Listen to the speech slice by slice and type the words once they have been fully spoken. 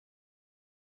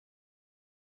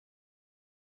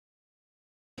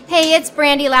Hey, it's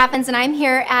Brandi Laffins, and I'm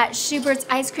here at Schubert's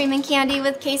Ice Cream and Candy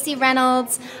with Kasey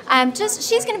Reynolds.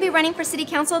 She's going to be running for City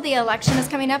Council. The election is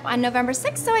coming up on November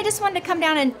 6th, so I just wanted to come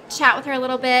down and chat with her a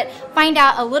little bit, find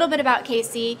out a little bit about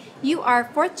Kasey. You are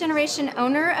fourth-generation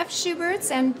owner of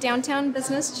Schubert's and downtown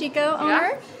business Chico owner.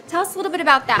 Yeah. Tell us a little bit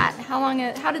about that.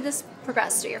 How did this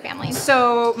progress through your family?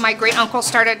 So my great uncle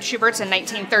started Schubert's in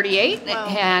 1938,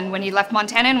 and when he left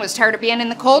Montana and was tired of being in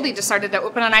the cold, he decided to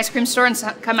open an ice cream store and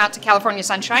come out to California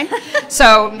sunshine.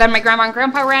 So then my grandma and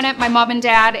grandpa ran it, my mom and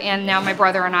dad, and now my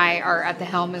brother and I are at the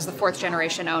helm as the fourth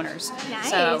generation owners.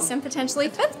 Nice, and potentially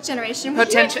fifth generation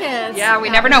with your kids. Yeah, we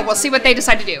never know. We'll see what they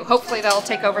decide to do. Hopefully they'll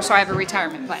take over so I have a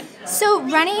retirement plan. So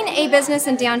running a business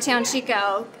in downtown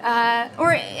Chico,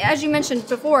 or as you mentioned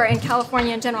before, in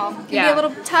California in general, can be a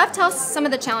little tough. Tell us some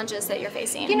of the challenges that you're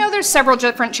facing. You know, there's several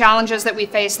different challenges that we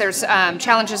face. There's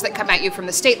challenges that come at you from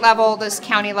the state level, this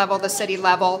county level, the city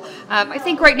level. I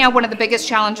think right now one of the biggest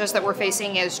challenges that we're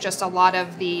facing is just a lot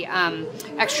of the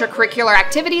extracurricular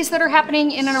activities that are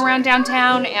happening in and around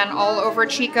downtown and all over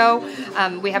Chico.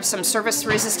 We have some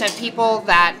service-resistant people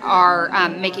that are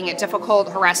making it difficult,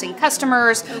 harassing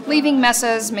customers, leaving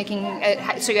messes, making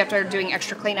it so you have to doing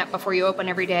extra cleanup before you open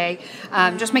every day.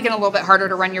 Just making it a little bit harder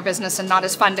to run your business and not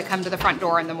as fun to come to the front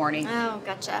door in the morning. Oh,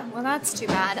 gotcha. Well, that's too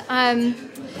bad.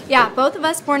 Yeah, both of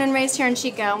us born and raised here in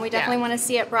Chico, and we definitely want to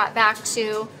see it brought back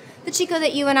to the Chico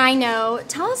that you and I know.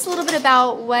 Tell us a little bit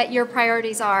about what your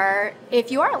priorities are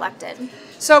if you are elected.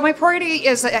 So my priority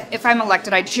is, if I'm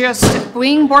elected,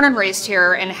 being born and raised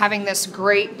here and having this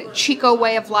great Chico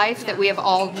way of life that we have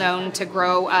all known to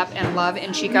grow up and love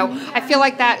in Chico, I feel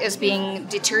like that is being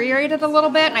deteriorated a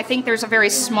little bit, and I think there's a very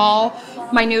small,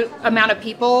 minute amount of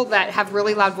people that have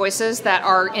really loud voices that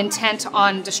are intent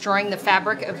on destroying the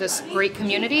fabric of this great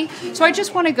community. So I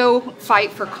just want to go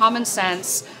fight for common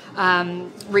sense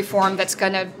reform that's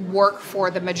going to work for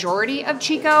the majority of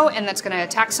Chico, and that's going to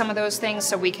attack some of those things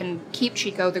so we can keep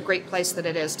Chico the great place that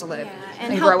it is to live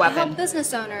and grow up in. Help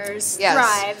business owners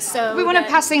thrive. So we want to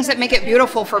pass things that make it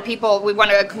beautiful for people. We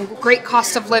want a great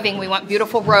cost of living. We want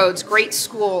beautiful roads, great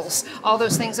schools, all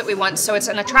those things that we want. So it's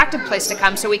an attractive place to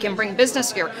come so we can bring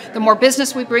business here. The more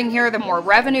business we bring here, the more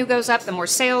revenue goes up, the more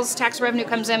sales tax revenue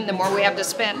comes in, the more we have to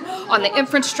spend on the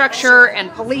infrastructure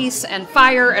and police and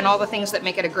fire and all the things that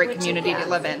make it a great community to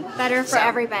live in. Better for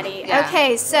everybody. Yeah.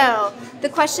 Okay, so the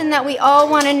question that we all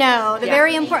want to know, the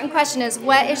very important question is,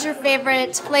 what is your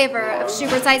favorite flavor of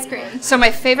Schubert's ice cream? So my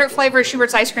favorite flavor of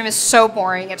Schubert's ice cream is so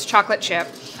boring. It's chocolate chip.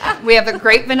 We have the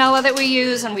great vanilla that we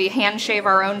use, and we hand shave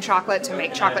our own chocolate to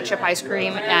make chocolate chip ice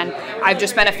cream, and I've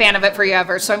just been a fan of it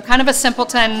forever. So I'm kind of a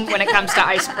simpleton when it comes to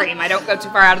ice cream. I don't go too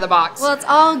far out of the box. Well, it's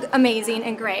all amazing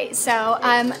and great. So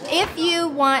if you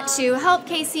want to help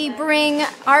Kasey bring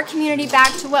our community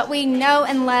back to what we know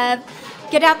and love,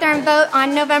 get out there and vote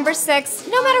on November 6th.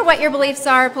 No matter what your beliefs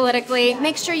are politically,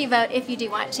 make sure you vote if you do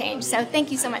want change. So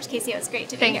thank you so much, Kasey. It was great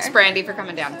to be here. Thanks, Brandi, for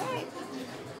coming down.